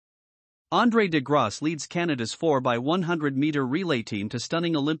Andre de Grasse leads Canada's 4x100m relay team to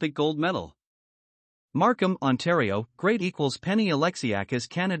stunning Olympic gold medal. Markham, Ontario, great equals Penny Oleksiak is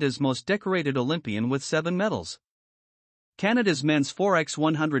Canada's most decorated Olympian with 7 medals. Canada's men's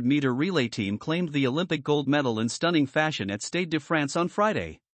 4x100m relay team claimed the Olympic gold medal in stunning fashion at Stade de France on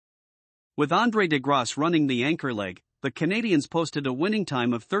Friday. With Andre de Grasse running the anchor leg, the Canadians posted a winning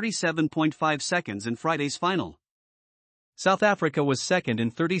time of 37.5 seconds in Friday's final. South Africa was second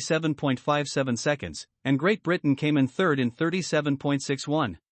in 37.57 seconds, and Great Britain came in third in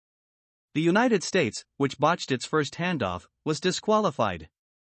 37.61. The United States, which botched its first handoff, was disqualified.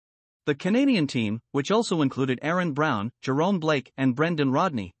 The Canadian team, which also included Aaron Brown, Jerome Blake, and Brendan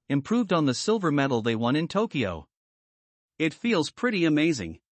Rodney, improved on the silver medal they won in Tokyo. It feels pretty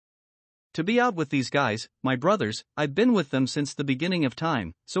amazing to be out with these guys, my brothers. I've been with them since the beginning of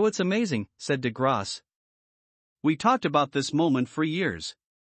time, so it's amazing, said de Grasse. We talked about this moment for years.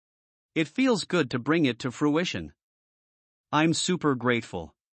 It feels good to bring it to fruition. I'm super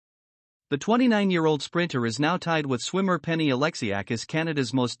grateful. The 29-year-old sprinter is now tied with swimmer Penny Oleksiak as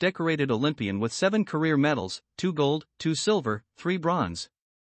Canada's most decorated Olympian with 7 career medals, 2 gold, 2 silver, 3 bronze.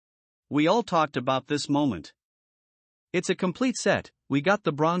 We all talked about this moment. It's a complete set. We got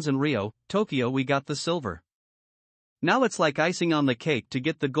the bronze in Rio, Tokyo we got the silver. Now it's like icing on the cake to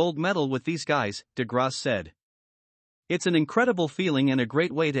get the gold medal with these guys, de Grasse said. It's an incredible feeling and a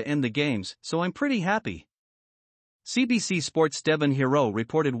great way to end the games, so I'm pretty happy. CBC Sports' Devon Hero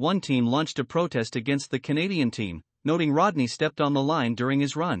reported one team launched a protest against the Canadian team, noting Rodney stepped on the line during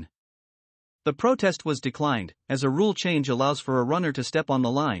his run. The protest was declined, as a rule change allows for a runner to step on the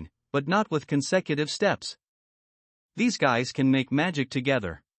line, but not with consecutive steps. These guys can make magic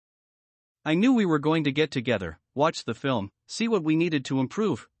together. I knew we were going to get together, watch the film, see what we needed to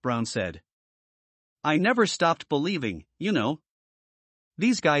improve, Brown said. I never stopped believing, you know.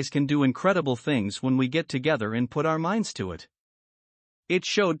 These guys can do incredible things when we get together and put our minds to it. It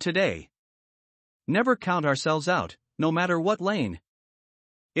showed today. Never count ourselves out, no matter what lane.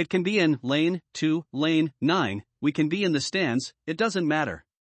 It can be in lane 2, lane 9, we can be in the stands, it doesn't matter.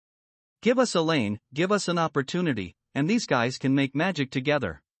 Give us a lane, give us an opportunity, and these guys can make magic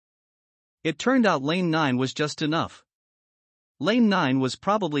together. It turned out lane 9 was just enough. Lane 9 was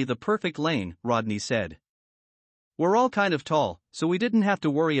probably the perfect lane, Rodney said. We're all kind of tall, so we didn't have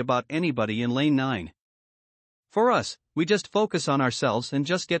to worry about anybody in lane 9. For us, we just focus on ourselves and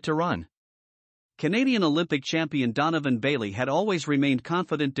just get to run. Canadian Olympic champion Donovan Bailey had always remained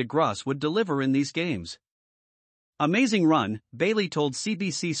confident de Grasse would deliver in these games. Amazing run, Bailey told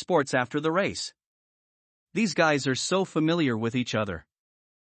CBC Sports after the race. These guys are so familiar with each other.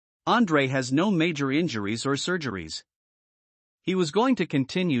 Andre has no major injuries or surgeries. He was going to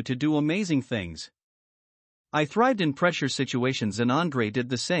continue to do amazing things. I thrived in pressure situations and Andre did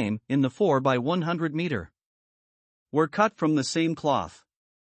the same in the 4x100m. We're cut from the same cloth.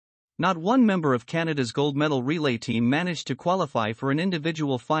 Not one member of Canada's gold medal relay team managed to qualify for an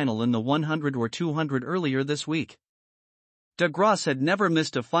individual final in the 100 or 200 earlier this week. De Grasse had never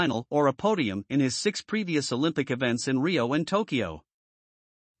missed a final or a podium in his 6 previous Olympic events in Rio and Tokyo.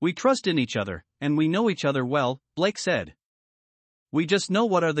 We trust in each other, and we know each other well, Blake said. We just know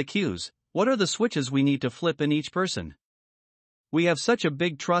what are the cues, what are the switches we need to flip in each person. We have such a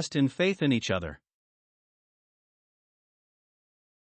big trust and faith in each other.